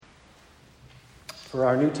For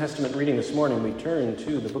our New Testament reading this morning, we turn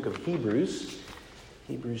to the book of Hebrews,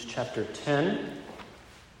 Hebrews chapter 10.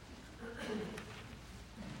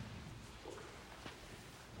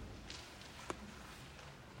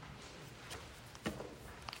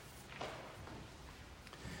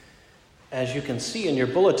 As you can see in your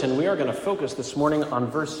bulletin, we are going to focus this morning on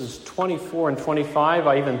verses 24 and 25.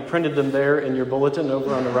 I even printed them there in your bulletin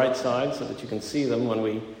over on the right side so that you can see them when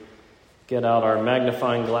we get out our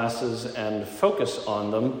magnifying glasses and focus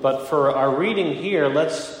on them. But for our reading here,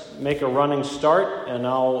 let's make a running start, and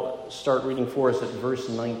I'll start reading for us at verse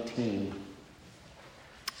 19.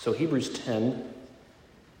 So Hebrews 10,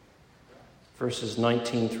 verses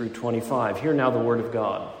 19 through 25. Hear now the word of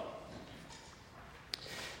God.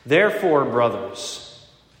 Therefore, brothers,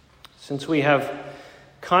 since we have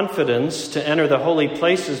confidence to enter the holy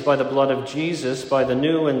places by the blood of Jesus, by the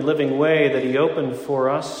new and living way that he opened for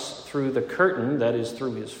us through the curtain, that is,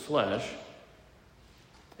 through his flesh,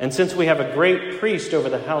 and since we have a great priest over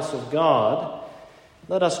the house of God,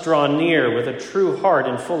 let us draw near with a true heart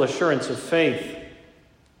and full assurance of faith,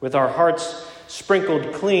 with our hearts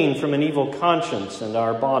sprinkled clean from an evil conscience and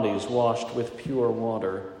our bodies washed with pure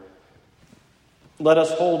water. Let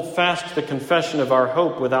us hold fast the confession of our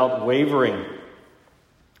hope without wavering,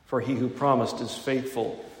 for he who promised is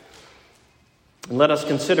faithful. And let us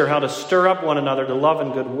consider how to stir up one another to love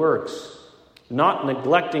and good works, not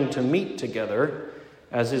neglecting to meet together,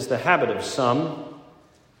 as is the habit of some,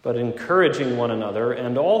 but encouraging one another,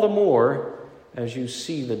 and all the more as you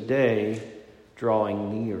see the day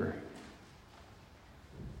drawing near.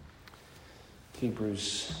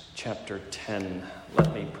 Hebrews chapter 10.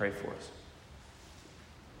 Let me pray for us.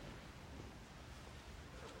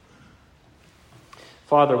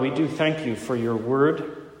 Father, we do thank you for your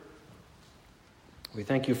word. We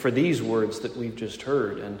thank you for these words that we've just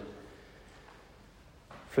heard and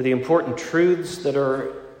for the important truths that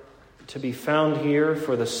are to be found here,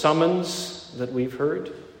 for the summons that we've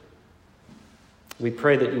heard. We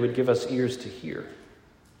pray that you would give us ears to hear.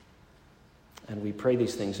 And we pray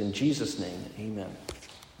these things in Jesus' name. Amen.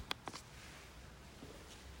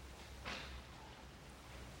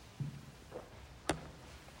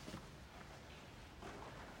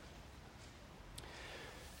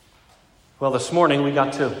 Well, this morning we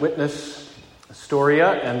got to witness Astoria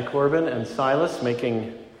and Corbin and Silas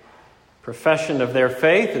making profession of their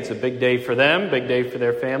faith. It's a big day for them, big day for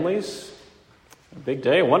their families, a big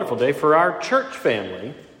day, a wonderful day for our church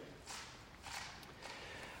family.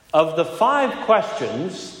 Of the 5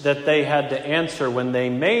 questions that they had to answer when they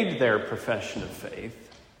made their profession of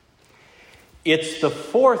faith, it's the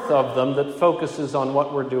 4th of them that focuses on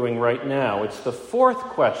what we're doing right now. It's the 4th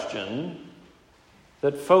question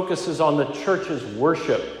that focuses on the church's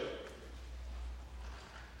worship.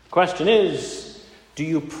 The question is, do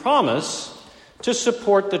you promise to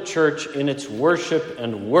support the church in its worship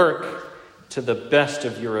and work to the best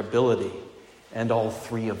of your ability? And all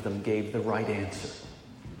 3 of them gave the right answer.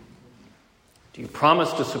 Do you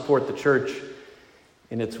promise to support the church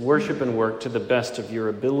in its worship and work to the best of your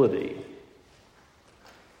ability?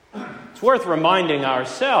 It's worth reminding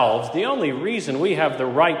ourselves the only reason we have the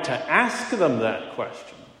right to ask them that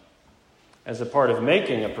question as a part of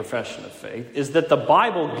making a profession of faith is that the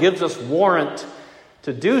Bible gives us warrant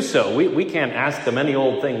to do so. We can't ask them any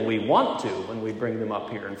old thing we want to when we bring them up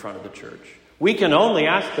here in front of the church. We can only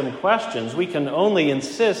ask them questions. We can only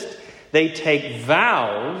insist they take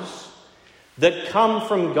vows that come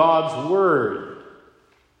from God's Word.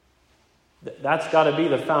 That's got to be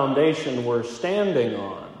the foundation we're standing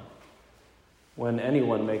on when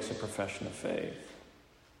anyone makes a profession of faith.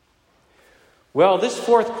 Well, this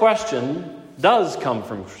 4th question does come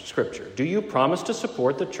from Scripture. Do you promise to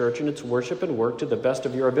support the church in its worship and work to the best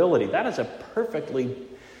of your ability? That is a perfectly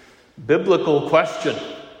biblical question.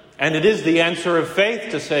 And it is the answer of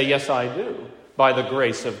faith to say, yes, I do. By the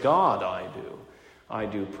grace of God, I do. I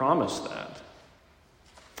do promise that.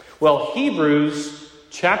 Well, Hebrews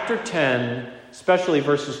chapter 10, especially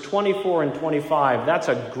verses 24 and 25, that's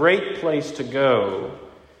a great place to go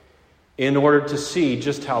in order to see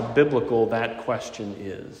just how biblical that question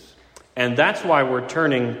is. And that's why we're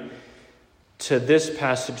turning to this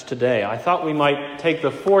passage today. I thought we might take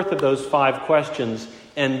the 4th of those 5 questions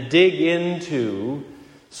and dig into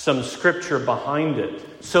some scripture behind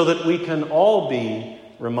it so that we can all be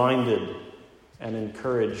reminded and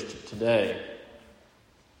encouraged today.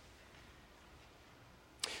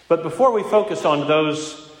 But before we focus on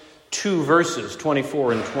those 2 verses,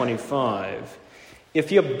 24 and 25,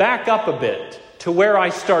 if you back up a bit to where I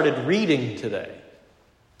started reading today,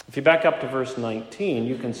 if you back up to verse 19,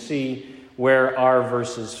 you can see where our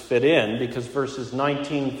verses fit in, because verses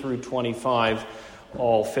 19 through 25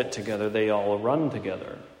 all fit together, they all run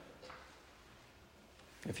together.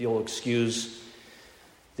 If you'll excuse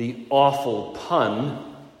the awful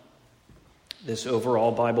pun, this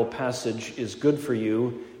overall Bible passage is good for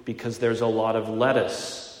you because there's a lot of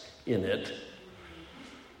lettuce in it.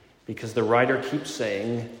 Because the writer keeps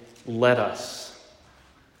saying, let us.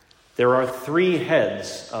 There are 3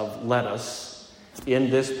 heads of let us in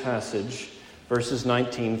this passage, verses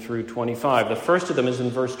 19 through 25. The first of them is in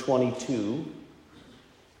verse 22.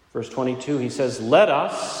 Verse 22, he says, let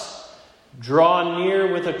us draw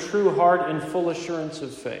near with a true heart and full assurance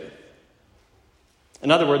of faith.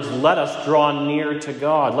 In other words, let us draw near to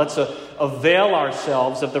God. Let's avail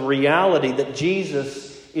ourselves of the reality that Jesus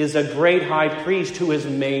is a great high priest who has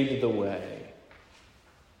made the way.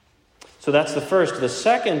 So that's the first. The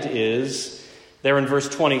second is, there in verse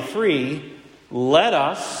 23, let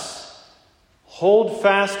us hold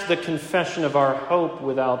fast the confession of our hope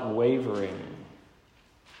without wavering.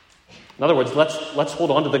 In other words, let's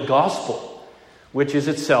hold on to the gospel, which is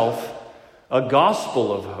itself a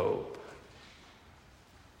gospel of hope.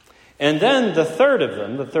 And then the third of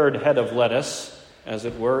them, the third head of lettuce, as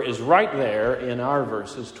it were, is right there in our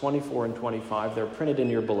verses 24 and 25. They're printed in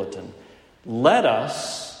your bulletin. Let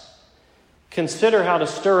us consider how to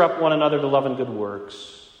stir up one another to love and good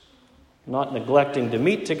works, not neglecting to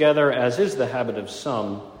meet together, as is the habit of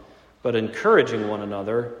some, but encouraging one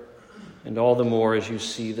another, and all the more as you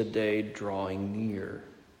see the day drawing near.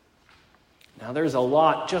 Now, there's a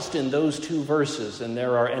lot just in those 2 verses, and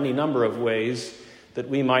there are any number of ways that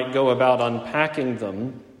we might go about unpacking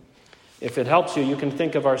them. If it helps you, you can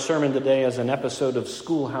think of our sermon today as an episode of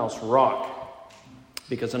Schoolhouse Rock,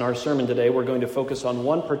 because in our sermon today we're going to focus on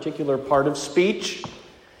one particular part of speech,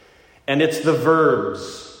 and it's the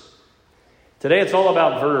verbs. Today it's all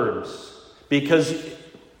about verbs, because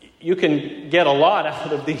you can get a lot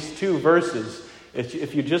out of these 2 verses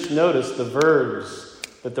if you just notice the verbs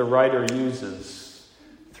that the writer uses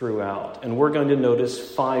throughout. And we're going to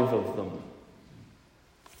notice 5 of them.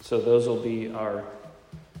 So those will be our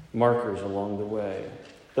markers along the way.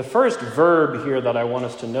 The first verb here that I want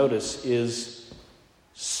us to notice is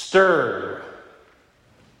stir.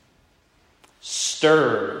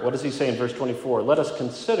 Stir. What does he say in verse 24? Let us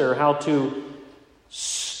consider how to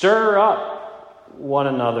stir up one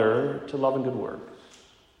another to love and good works.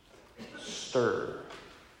 Stir.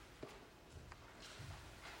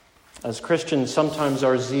 As Christians, sometimes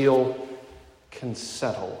our zeal can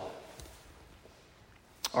settle.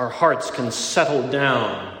 Our hearts can settle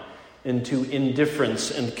down into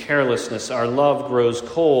indifference and carelessness. Our love grows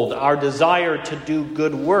cold. Our desire to do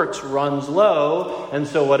good works runs low. And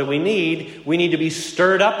so what do we need? We need to be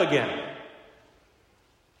stirred up again.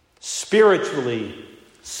 Spiritually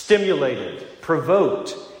stimulated,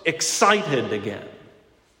 provoked, excited again.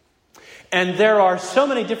 And there are so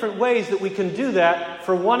many different ways that we can do that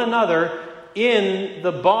for one another in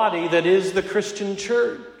the body that is the Christian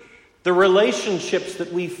church. The relationships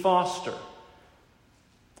that we foster,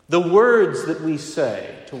 the words that we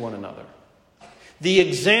say to one another, the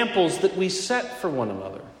examples that we set for one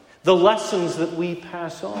another, the lessons that we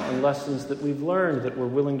pass on, lessons that we've learned that we're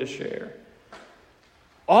willing to share.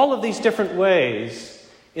 All of these different ways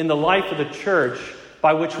in the life of the church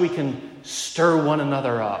by which we can stir one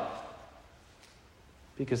another up.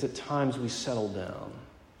 Because at times we settle down.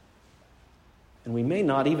 And we may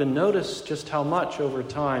not even notice just how much over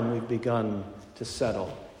time we've begun to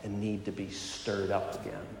settle and need to be stirred up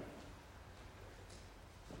again.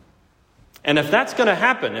 And if that's going to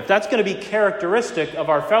happen, if that's going to be characteristic of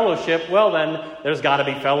our fellowship, well then, there's got to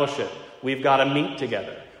be fellowship. We've got to meet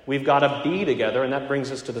together. We've got to be together. And that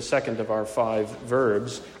brings us to the second of our 5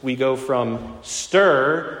 verbs. We go from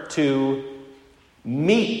stir to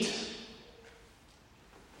meet.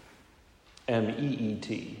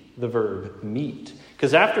 M-E-E-T, the verb meet.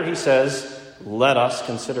 Because after he says, let us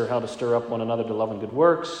consider how to stir up one another to love and good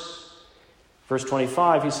works, verse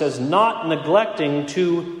 25, he says, not neglecting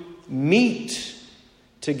to meet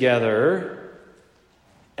together,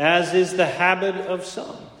 as is the habit of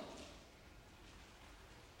some.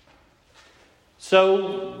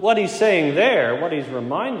 So what he's saying there, what he's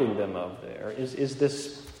reminding them of there, is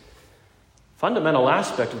this fundamental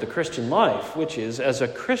aspect of the Christian life, which is, as a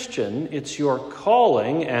Christian, it's your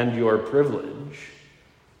calling and your privilege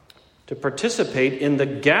to participate in the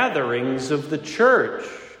gatherings of the church.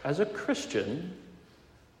 As a Christian,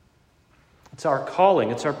 it's our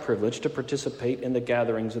calling, it's our privilege to participate in the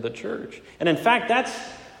gatherings of the church. And in fact, that's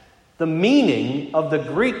the meaning of the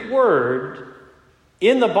Greek word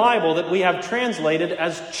in the Bible that we have translated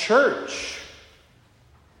as church.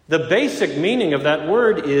 The basic meaning of that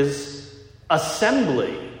word is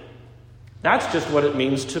assembly. That's just what it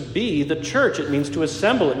means to be the church. It means to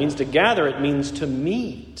assemble. It means to gather. It means to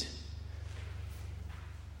meet.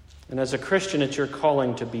 And as a Christian, it's your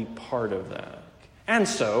calling to be part of that. And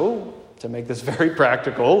so, to make this very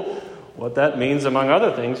practical, what that means, among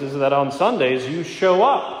other things, is that on Sundays you show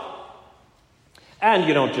up. And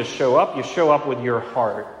you don't just show up, you show up with your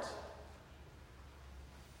heart.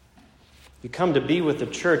 You come to be with the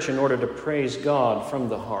church in order to praise God from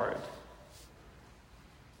the heart.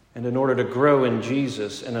 And in order to grow in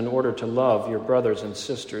Jesus, and in order to love your brothers and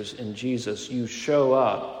sisters in Jesus, you show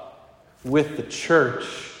up with the church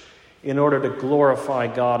in order to glorify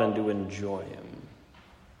God and to enjoy Him.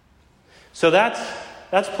 So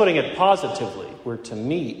that's putting it positively. We're to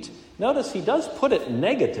meet. Notice he does put it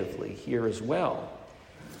negatively here as well.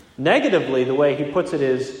 Negatively, the way he puts it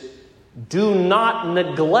is, do not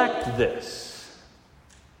neglect this.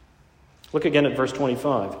 Look again at verse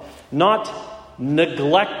 25. Not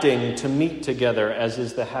neglecting to meet together, as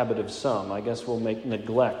is the habit of some. I guess we'll make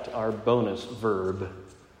neglect our bonus verb.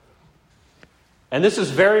 And this is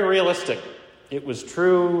very realistic. It was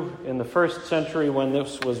true in the first century when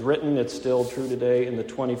this was written. It's still true today in the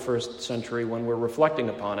 21st century when we're reflecting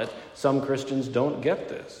upon it. Some Christians don't get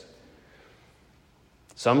this.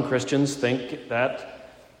 Some Christians think that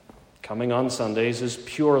coming on Sundays is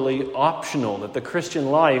purely optional, that the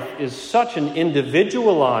Christian life is such an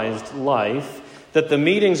individualized life that the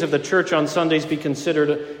meetings of the church on Sundays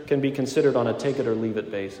can be considered on a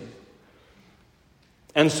take-it-or-leave-it basis.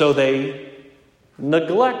 And so they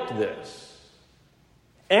neglect this.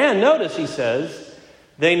 And notice, he says,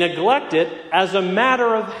 they neglect it as a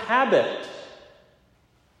matter of habit.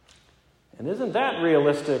 And isn't that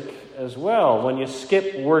realistic as well? When you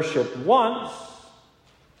skip worship once,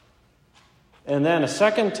 and then a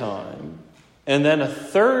second time, and then a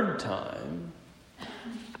third time,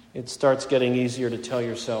 it starts getting easier to tell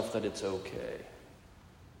yourself that it's okay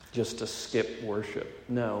just to skip worship.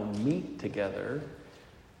 No, meet together.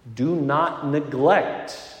 Do not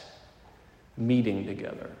neglect meeting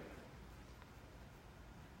together.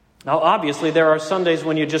 Now, obviously, there are Sundays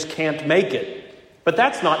when you just can't make it. But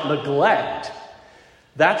that's not neglect.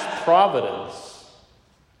 That's providence.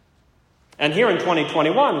 And here in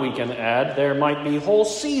 2021, we can add, there might be whole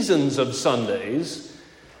seasons of Sundays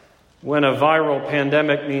when a viral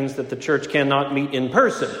pandemic means that the church cannot meet in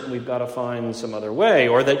person. We've got to find some other way.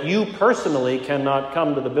 Or that you personally cannot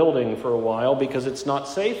come to the building for a while because it's not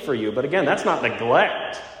safe for you. But again, that's not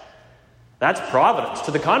neglect. That's providence.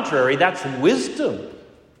 To the contrary, that's wisdom.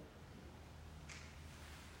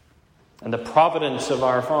 And the providence of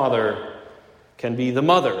our Father can be the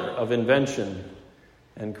mother of invention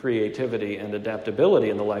and creativity and adaptability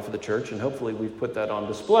in the life of the church. And hopefully we've put that on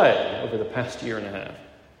display over the past year and a half.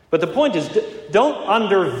 But the point is, don't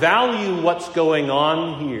undervalue what's going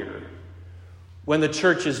on here when the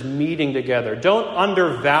church is meeting together. Don't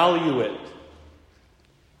undervalue it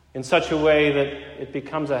in such a way that it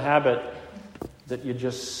becomes a habit that you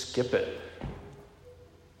just skip it.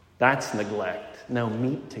 That's neglect. Now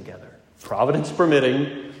meet together. Providence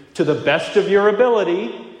permitting, to the best of your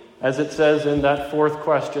ability, as it says in that fourth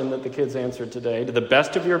question that the kids answered today, to the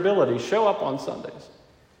best of your ability, show up on Sundays.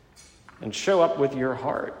 And show up with your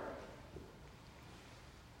heart.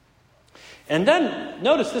 And then,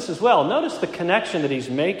 notice this as well. Notice the connection that he's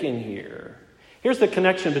making here. Here's the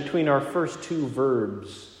connection between our first two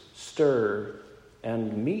verbs, stir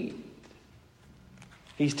and meet.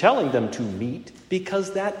 He's telling them to meet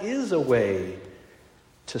because that is a way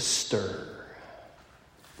to stir.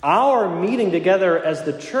 Our meeting together as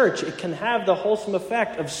the church, it can have the wholesome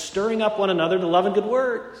effect of stirring up one another to love and good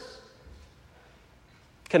works.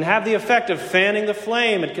 It can have the effect of fanning the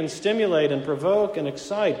flame. It can stimulate and provoke and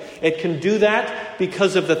excite. It can do that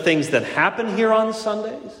because of the things that happen here on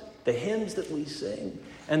Sundays, the hymns that we sing,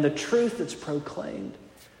 and the truth that's proclaimed,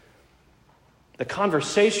 the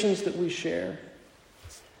conversations that we share.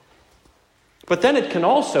 But then it can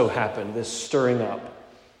also happen, this stirring up,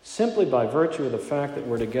 simply by virtue of the fact that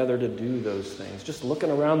we're together to do those things. Just looking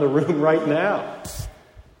around the room right now,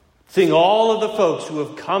 seeing all of the folks who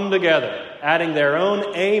have come together, adding their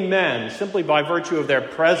own amen, simply by virtue of their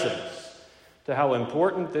presence, to how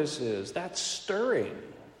important this is. That's stirring.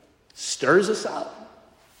 Stirs us up.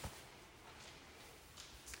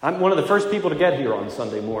 I'm one of the first people to get here on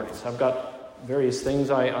Sunday mornings. I've got various things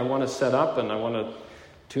I want to set up, and I want to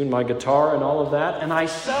tune my guitar and all of that. And I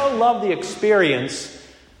so love the experience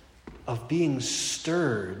of being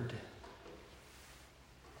stirred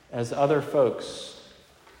as other folks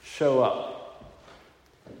show up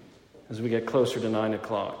as we get closer to 9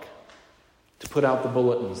 o'clock, to put out the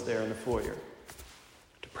bulletins there in the foyer,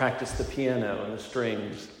 to practice the piano and the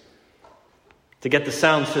strings, to get the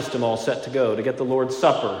sound system all set to go, to get the Lord's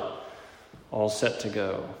Supper all set to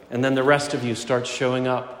go. And then the rest of you start showing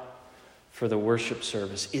up for the worship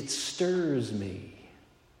service. It stirs me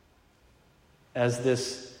as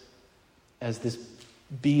this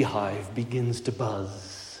beehive begins to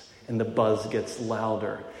buzz, and the buzz gets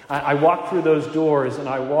louder. I walk through those doors and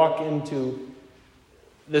I walk into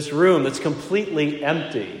this room that's completely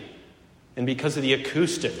empty. And because of the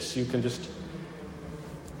acoustics, you can just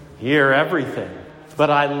hear everything. But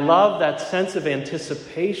I love that sense of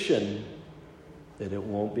anticipation that it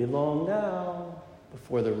won't be long now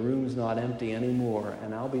before the room's not empty anymore.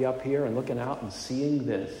 And I'll be up here and looking out and seeing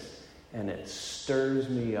this. And it stirs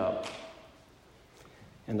me up.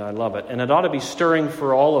 And I love it. And it ought to be stirring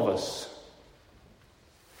for all of us.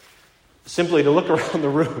 Simply to look around the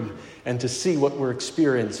room and to see what we're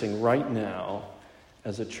experiencing right now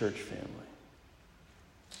as a church family.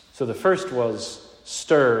 So the first was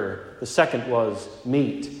stir. The second was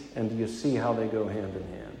meet. And you see how they go hand in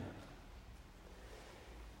hand.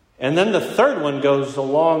 And then the third one goes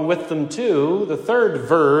along with them too. The third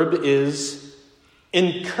verb is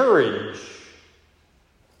encourage.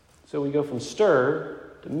 So we go from stir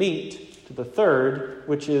to meet to the third,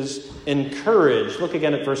 which is encourage. Look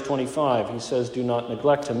again at verse 25. He says, do not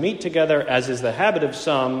neglect to meet together, as is the habit of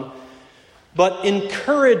some, but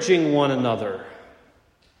encouraging one another.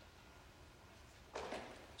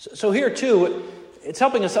 So here too, it's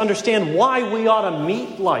helping us understand why we ought to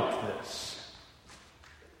meet like this.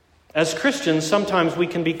 As Christians, sometimes we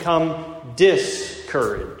can become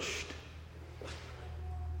discouraged.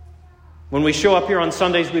 When we show up here on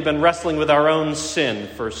Sundays, we've been wrestling with our own sin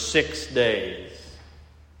for 6 days.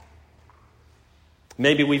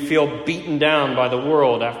 Maybe we feel beaten down by the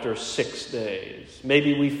world after 6 days.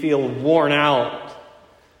 Maybe we feel worn out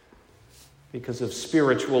because of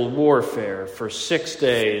spiritual warfare for 6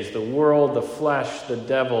 days. The world, the flesh, the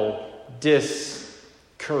devil,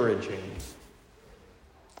 discouraging,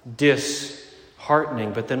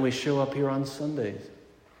 disheartening. But then we show up here on Sundays.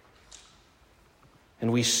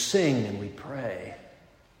 And we sing and we pray.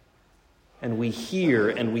 And we hear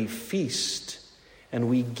and we feast. And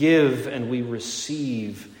we give and we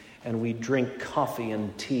receive. And we drink coffee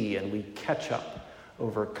and tea. And we catch up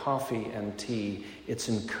over coffee and tea. It's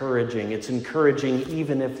encouraging. It's encouraging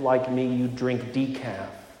even if, like me, you drink decaf.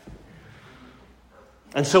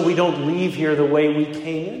 And so we don't leave here the way we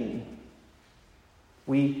came in.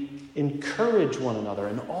 We encourage one another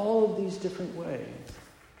in all of these different ways.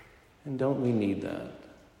 And don't we need that?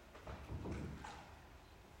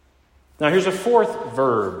 Now here's a fourth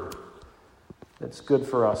verb that's good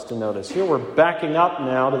for us to notice. Here we're backing up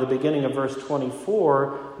now to the beginning of verse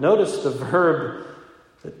 24. Notice the verb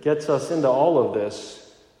that gets us into all of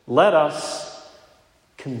this. Let us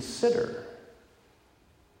consider.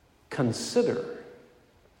 Consider.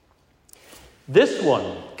 This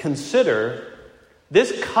one, consider,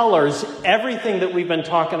 this colors everything that we've been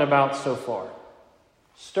talking about so far.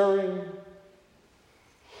 Stirring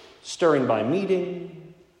by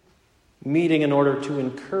meeting in order to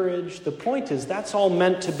encourage. The point is that's all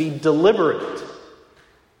meant to be deliberate,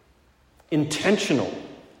 intentional,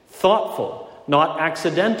 thoughtful, not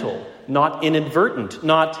accidental, not inadvertent,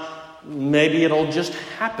 not maybe it'll just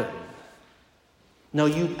happen. No,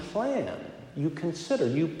 you plan, you consider,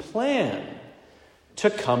 you plan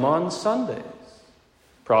to come on Sundays,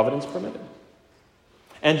 providence permitting.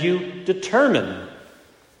 And you determine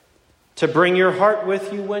to bring your heart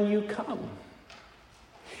with you when you come.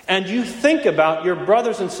 And you think about your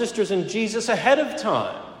brothers and sisters in Jesus ahead of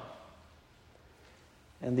time.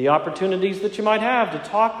 And the opportunities that you might have to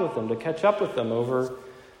talk with them, to catch up with them over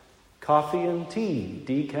coffee and tea,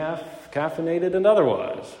 decaf, caffeinated and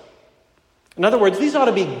otherwise. In other words, these ought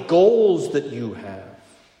to be goals that you have.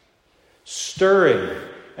 Stirring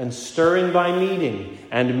and stirring by meeting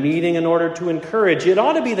and meeting in order to encourage. It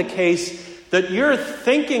ought to be the case that you're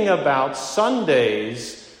thinking about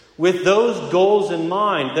Sundays with those goals in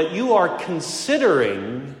mind, that you are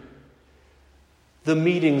considering the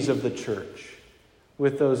meetings of the church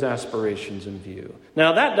with those aspirations in view.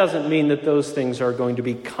 Now, that doesn't mean that those things are going to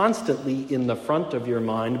be constantly in the front of your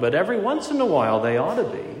mind, but every once in a while they ought to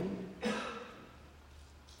be.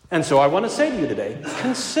 And so I want to say to you today,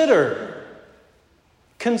 consider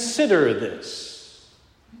this.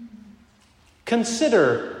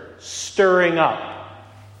 Consider stirring up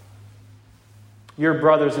your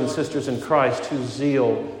brothers and sisters in Christ whose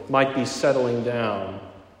zeal might be settling down,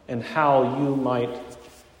 and how you might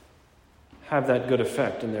have that good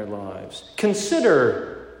effect in their lives.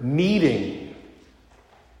 Consider meeting,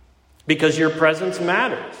 because your presence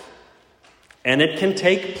matters, and it can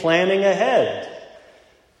take planning ahead.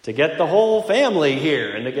 to get the whole family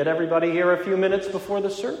here and to get everybody here a few minutes before the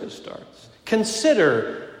service starts.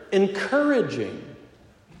 Consider encouraging,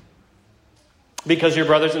 because your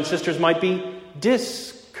brothers and sisters might be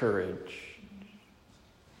discouraged.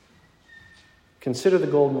 Consider the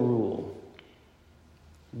golden rule.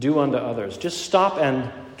 Do unto others. Just stop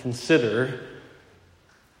and consider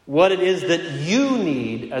what it is that you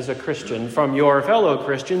need as a Christian from your fellow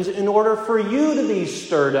Christians in order for you to be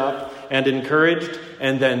stirred up and encouraged,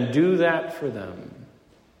 and then do that for them.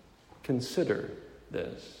 Consider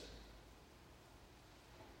this.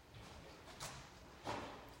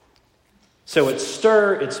 So it's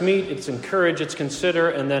stir, it's meet, it's encourage, it's consider,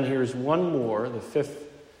 and then here's one more, the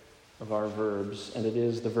fifth of our verbs, and it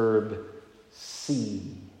is the verb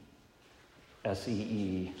see.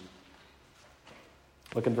 S-E-E.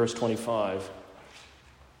 Look in verse 25.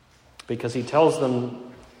 Because he tells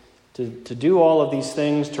them to do all of these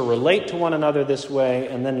things, to relate to one another this way.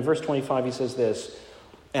 And then in verse 25 he says this,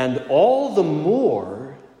 and all the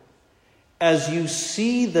more as you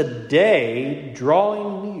see the day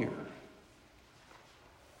drawing near.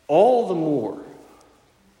 All the more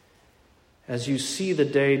as you see the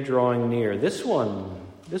day drawing near. This one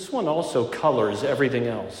also colors everything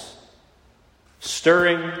else.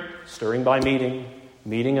 Stirring by meeting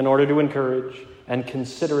in order to encourage, and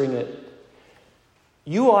considering it.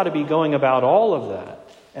 You ought to be going about all of that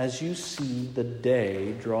as you see the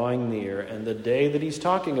day drawing near, and the day that he's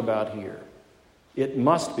talking about here. It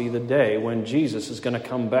must be the day when Jesus is going to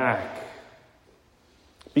come back.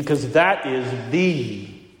 Because that is the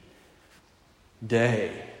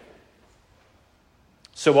day.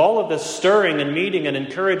 So all of this stirring and meeting and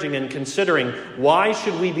encouraging and considering, why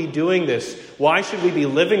should we be doing this? Why should we be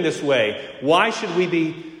living this way? Why should we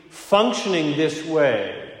be functioning this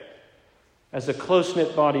way as a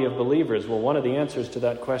close-knit body of believers? Well, one of the answers to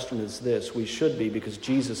that question is this. We should be because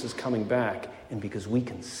Jesus is coming back and because we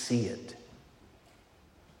can see it.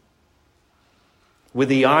 With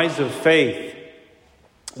the eyes of faith,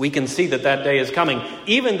 we can see that day is coming,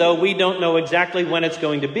 even though we don't know exactly when it's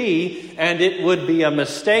going to be, and it would be a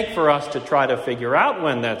mistake for us to try to figure out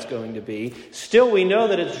when that's going to be. Still, we know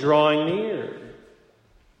that it's drawing near.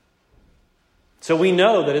 So we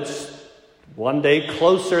know that it's one day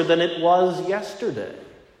closer than it was yesterday,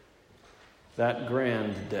 that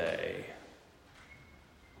grand day.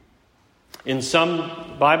 In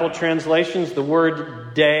some Bible translations, the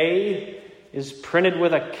word day is printed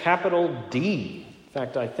with a capital D. In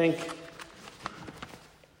fact, I think,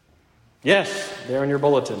 yes, there in your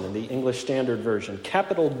bulletin, in the English Standard Version,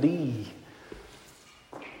 capital D.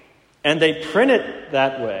 And they print it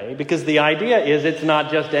that way because the idea is it's not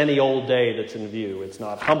just any old day that's in view. It's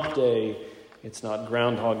not hump day, it's not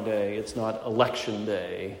Groundhog Day, it's not election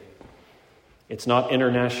day, it's not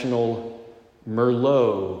International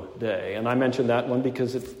Merlot Day. And I mentioned that one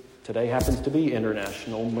because today happens to be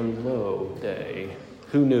International Merlot Day.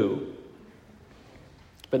 Who knew?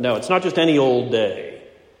 But no, it's not just any old day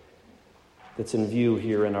that's in view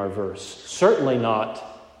here in our verse. Certainly not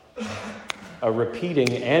a repeating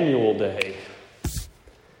annual day.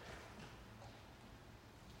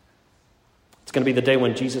 It's going to be the day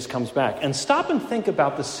when Jesus comes back. And stop and think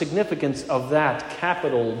about the significance of that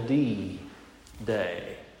capital D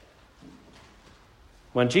day.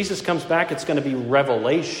 When Jesus comes back, it's going to be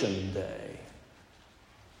Revelation Day.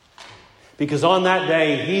 Because on that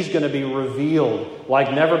day, he's going to be revealed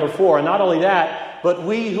like never before. And not only that, but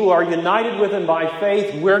we who are united with him by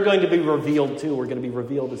faith, we're going to be revealed too. We're going to be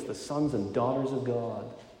revealed as the sons and daughters of God.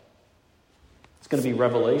 It's going to be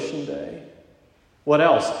Revelation Day. What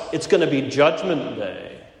else? It's going to be Judgment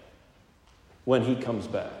Day when he comes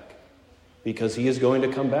back. Because he is going to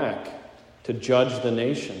come back to judge the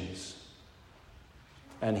nations.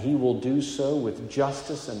 And he will do so with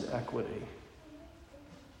justice and equity.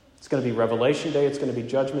 It's going to be Revelation Day. It's going to be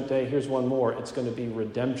Judgment Day. Here's one more. It's going to be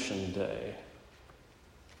Redemption Day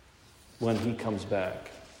when he comes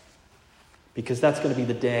back. Because that's going to be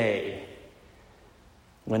the day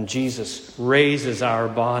when Jesus raises our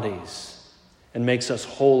bodies and makes us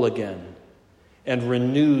whole again and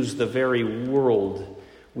renews the very world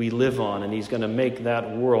we live on. And he's going to make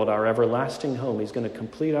that world our everlasting home. He's going to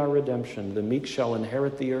complete our redemption. The meek shall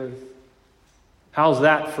inherit the earth. How's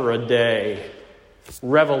that for a day?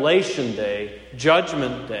 Revelation Day,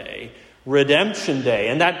 Judgment Day, Redemption Day.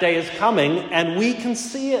 And that day is coming, and we can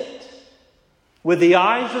see it with the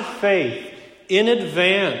eyes of faith in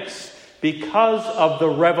advance. Because of the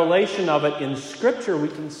revelation of it in Scripture, we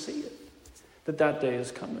can see it, that day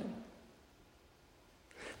is coming.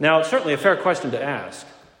 Now, it's certainly a fair question to ask.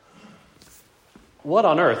 What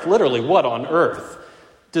on earth, literally what on earth,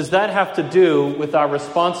 does that have to do with our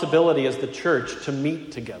responsibility as the church to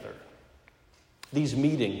meet together? These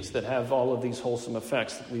meetings that have all of these wholesome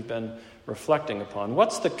effects that we've been reflecting upon.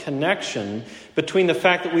 What's the connection between the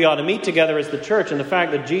fact that we ought to meet together as the church and the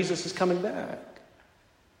fact that Jesus is coming back?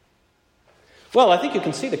 Well, I think you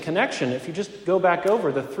can see the connection if you just go back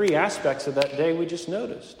over the three aspects of that day we just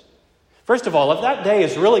noticed. First of all, if that day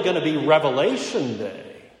is really going to be Revelation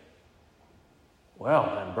Day,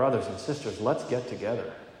 well then, brothers and sisters, let's get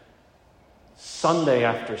together Sunday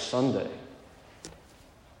after Sunday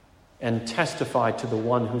and testify to the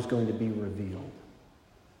one who's going to be revealed.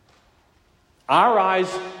 Our eyes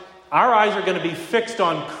are going to be fixed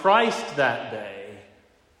on Christ that day.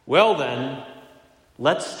 Well then,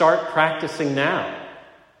 let's start practicing now.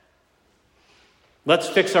 Let's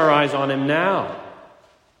fix our eyes on him now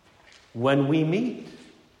when we meet.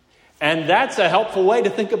 And that's a helpful way to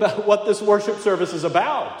think about what this worship service is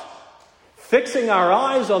about. Fixing our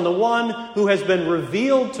eyes on the one who has been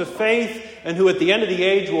revealed to faith and who at the end of the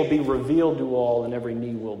age will be revealed to all and every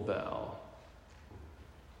knee will bow.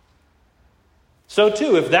 So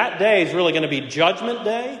too, if that day is really going to be Judgment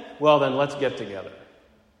Day, well then let's get together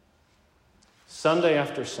Sunday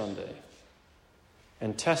after Sunday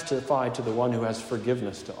and testify to the one who has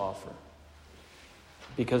forgiveness to offer.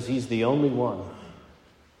 Because he's the only one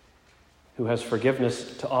who has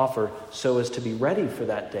forgiveness to offer so as to be ready for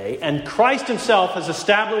that day. And Christ himself has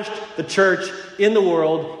established the church in the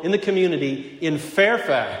world, in the community, in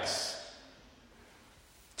Fairfax,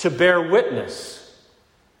 to bear witness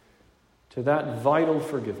to that vital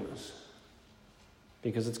forgiveness.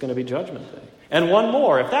 Because it's going to be Judgment Day. And one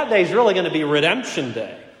more, if that day is really going to be Redemption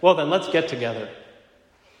Day, well then let's get together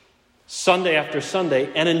Sunday after Sunday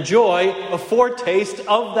and enjoy a foretaste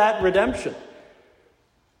of that redemption.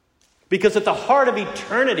 Because at the heart of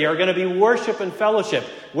eternity are going to be worship and fellowship.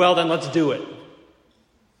 Well then, let's do it.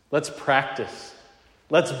 Let's practice.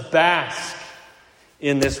 Let's bask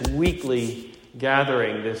in this weekly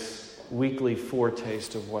gathering, this weekly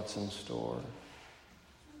foretaste of what's in store.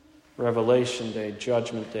 Revelation Day,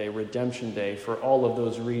 Judgment Day, Redemption Day, for all of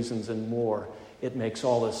those reasons and more, it makes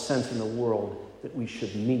all the sense in the world that we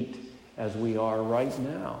should meet as we are right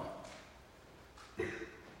now.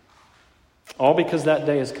 All because that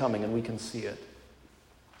day is coming and we can see it.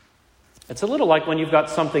 It's a little like when you've got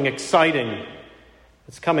something exciting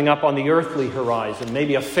that's coming up on the earthly horizon,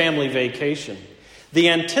 maybe a family vacation. The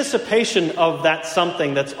anticipation of that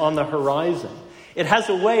something that's on the horizon, it has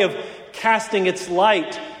a way of casting its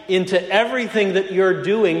light into everything that you're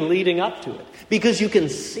doing leading up to it, because you can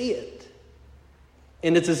see it.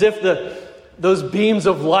 And it's as if those beams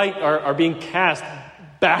of light are being cast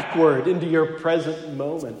backward into your present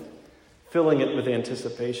moment, filling it with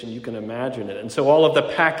anticipation. You can imagine it. And so all of the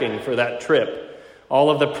packing for that trip, all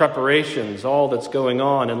of the preparations, all that's going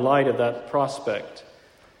on in light of that prospect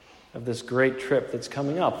of this great trip that's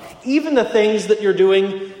coming up. Even the things that you're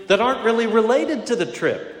doing that aren't really related to the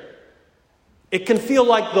trip. It can feel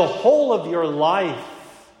like the whole of your life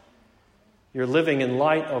you're living in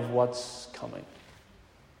light of what's coming.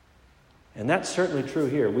 And that's certainly true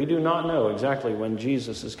here. We do not know exactly when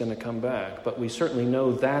Jesus is going to come back, but we certainly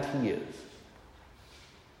know that he is.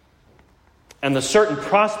 And the certain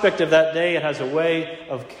prospect of that day, it has a way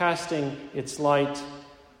of casting its light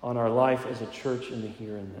on our life as a church in the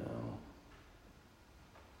here and now.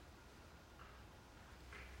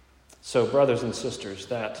 So, brothers and sisters,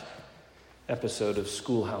 that episode of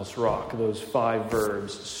Schoolhouse Rock, those 5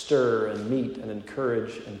 verbs, stir and meet and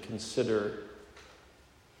encourage and consider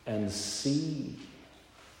and see,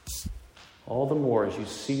 all the more as you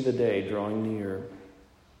see the day drawing near.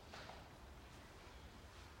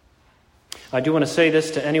 I do want to say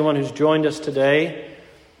this to anyone who's joined us today,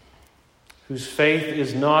 whose faith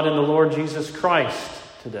is not in the Lord Jesus Christ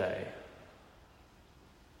today.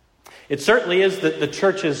 It certainly is that the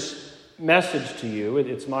church's message to you,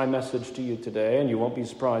 it's my message to you today, and you won't be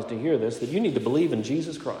surprised to hear this, that you need to believe in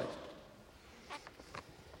Jesus Christ.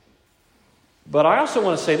 But I also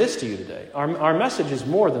want to say this to you today. Our message is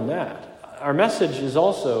more than that. Our message is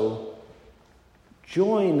also,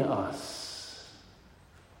 join us.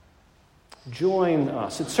 Join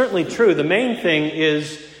us. It's certainly true. The main thing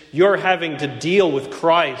is you're having to deal with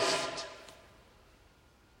Christ.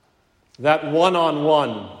 That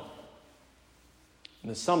one-on-one. And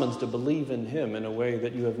the summons to believe in him in a way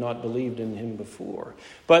that you have not believed in him before.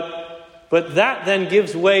 But that then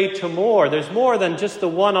gives way to more. There's more than just the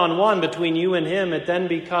one-on-one between you and him. It then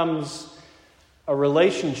becomes a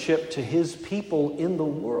relationship to his people in the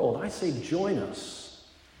world. I say join us.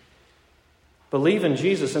 Believe in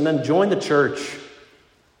Jesus and then join the church.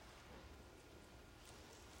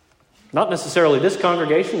 Not necessarily this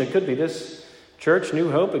congregation. It could be this church,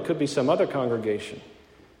 New Hope. It could be some other congregation.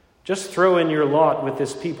 Just throw in your lot with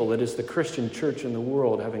this people that is the Christian church in the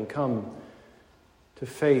world, having come to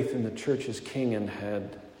faith in the church's King and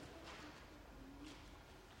Head.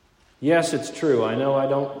 Yes, it's true. I know I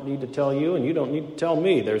don't need to tell you, and you don't need to tell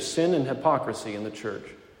me. There's sin and hypocrisy in the church.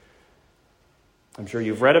 I'm sure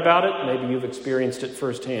you've read about it. Maybe you've experienced it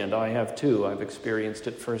firsthand. I have too. I've experienced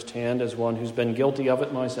it firsthand as one who's been guilty of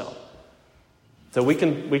it myself. So we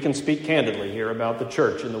can speak candidly here about the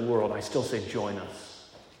church in the world. I still say join us.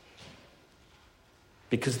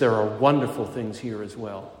 Because there are wonderful things here as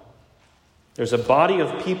well. There's a body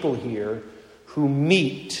of people here who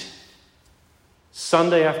meet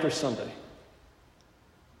Sunday after Sunday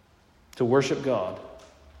to worship God,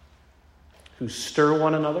 who stir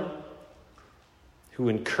one another, who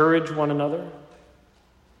encourage one another,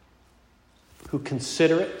 who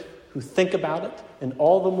consider it, who think about it, and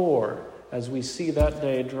all the more as we see that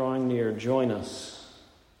day drawing near. Join us.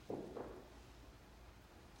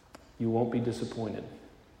 You won't be disappointed.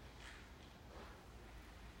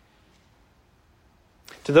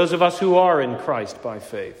 To those of us who are in Christ by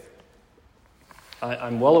faith,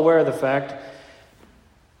 I'm well aware of the fact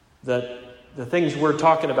that the things we're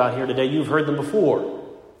talking about here today, you've heard them before.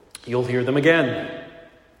 You'll hear them again.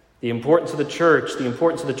 The importance of the church, the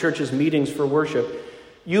importance of the church's meetings for worship.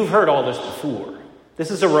 You've heard all this before.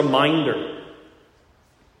 This is a reminder.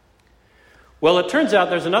 Well, it turns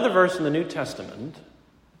out there's another verse in the New Testament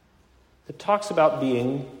that talks about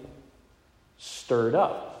being stirred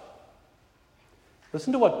up.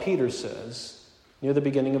 Listen to what Peter says near the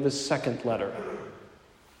beginning of his second letter.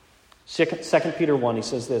 2 Peter 1, he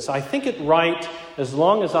says this, I think it right, as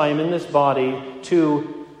long as I am in this body,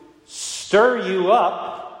 to stir you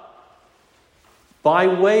up by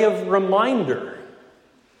way of reminder.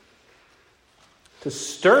 To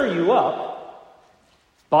stir you up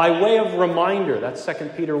by way of reminder. That's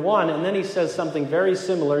 2 Peter 1. And then he says something very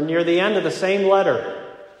similar near the end of the same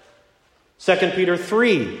letter. 2 Peter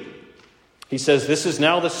 3. He says, this is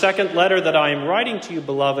now the second letter that I am writing to you,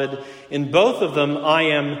 beloved. In both of them, I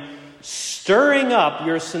am stirring up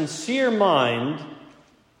your sincere mind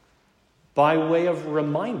by way of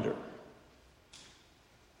reminder.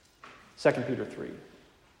 2 Peter 3.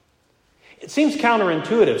 It seems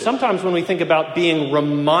counterintuitive. Sometimes when we think about being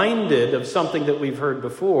reminded of something that we've heard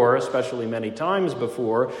before, especially many times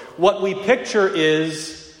before, what we picture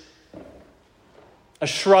is a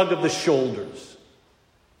shrug of the shoulders.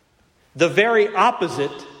 The very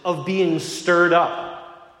opposite of being stirred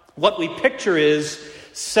up. What we picture is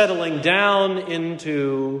settling down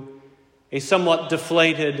into a somewhat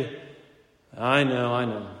deflated, I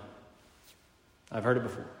know. I've heard it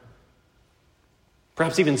before.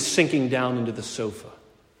 Perhaps even sinking down into the sofa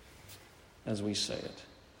as we say it.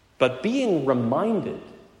 But being reminded,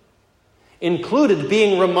 included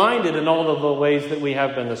being reminded in all of the ways that we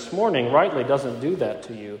have been this morning, rightly doesn't do that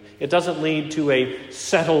to you. It doesn't lead to a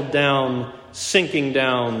settled down, sinking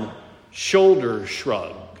down shoulder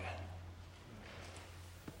shrug.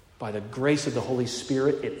 By the grace of the Holy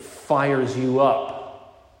Spirit, it fires you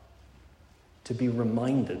up to be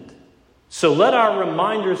reminded. So let our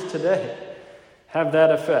reminders today have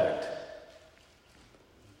that effect.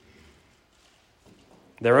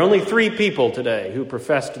 There are only 3 people today who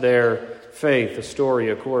professed their faith,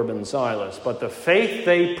 Astoria, Corbin, Silas. But the faith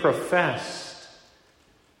they professed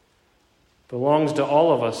belongs to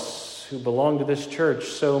all of us who belong to this church.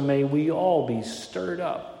 So may we all be stirred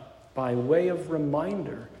up by way of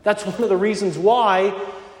reminder. That's one of the reasons why,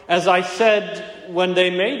 as I said when they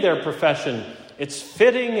made their profession, it's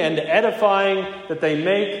fitting and edifying that they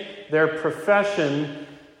make their profession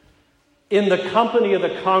in the company of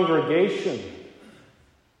the congregation.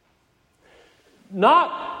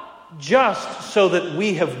 Not just so that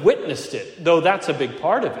we have witnessed it, though that's a big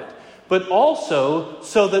part of it, but also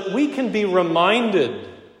so that we can be reminded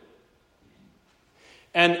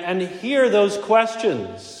and hear those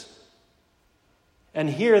questions and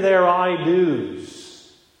hear their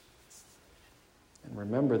I-dos. And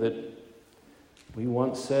remember that we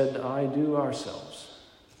once said I do ourselves.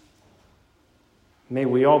 May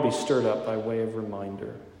we all be stirred up by way of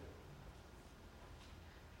reminder.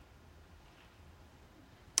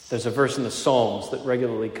 There's a verse in the Psalms that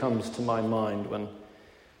regularly comes to my mind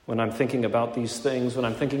when I'm thinking about these things, when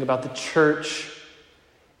I'm thinking about the church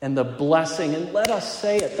and the blessing, and let us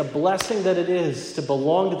say it, the blessing that it is to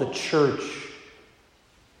belong to the church.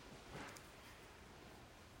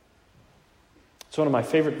 It's one of my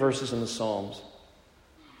favorite verses in the Psalms.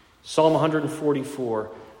 Psalm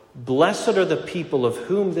 144. Blessed are the people of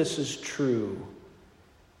whom this is true.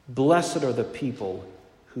 Blessed are the people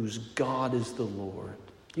whose God is the Lord.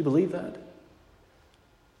 You believe that?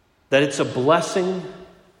 That it's a blessing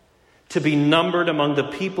to be numbered among the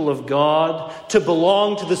people of God, to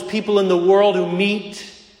belong to this people in the world who meet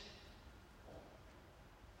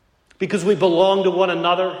because we belong to one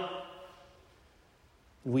another.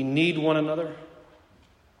 We need one another.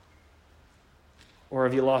 Or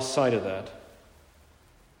have you lost sight of that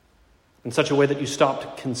in such a way that you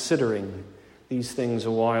stopped considering these things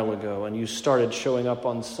a while ago and you started showing up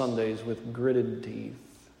on Sundays with gritted teeth?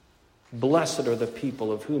 Blessed are the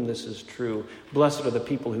people of whom this is true. Blessed are the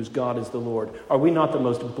people whose God is the Lord. Are we not the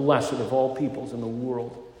most blessed of all peoples in the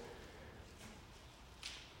world?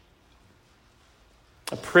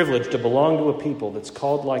 A privilege to belong to a people that's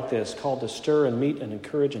called like this, called to stir and meet and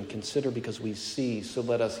encourage and consider because we see. So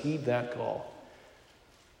let us heed that call.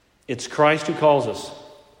 It's Christ who calls us.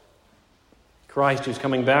 Christ who's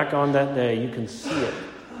coming back on that day. You can see it.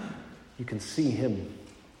 You can see him.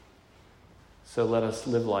 So let us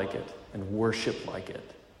live like it and worship like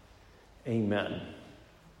it. Amen.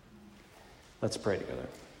 Let's pray together.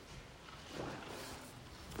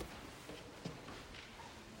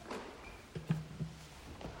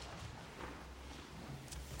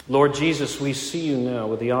 Lord Jesus, we see you now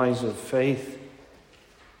with the eyes of faith.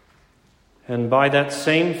 And by that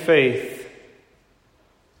same faith,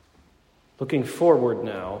 looking forward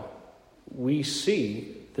now, we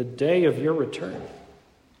see the day of your return.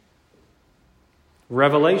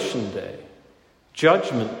 Revelation Day,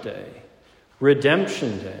 Judgment Day,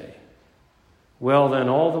 Redemption Day. Well, then,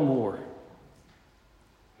 all the more,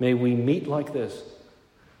 may we meet like this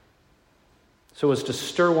so as to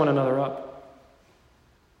stir one another up,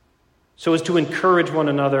 so as to encourage one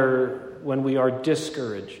another when we are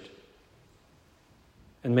discouraged.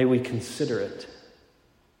 And may we consider it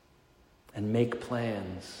and make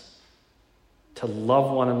plans to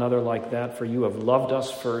love one another like that, for you have loved us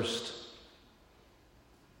first.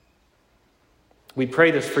 We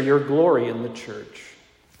pray this for your glory in the church.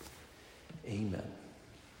 Amen.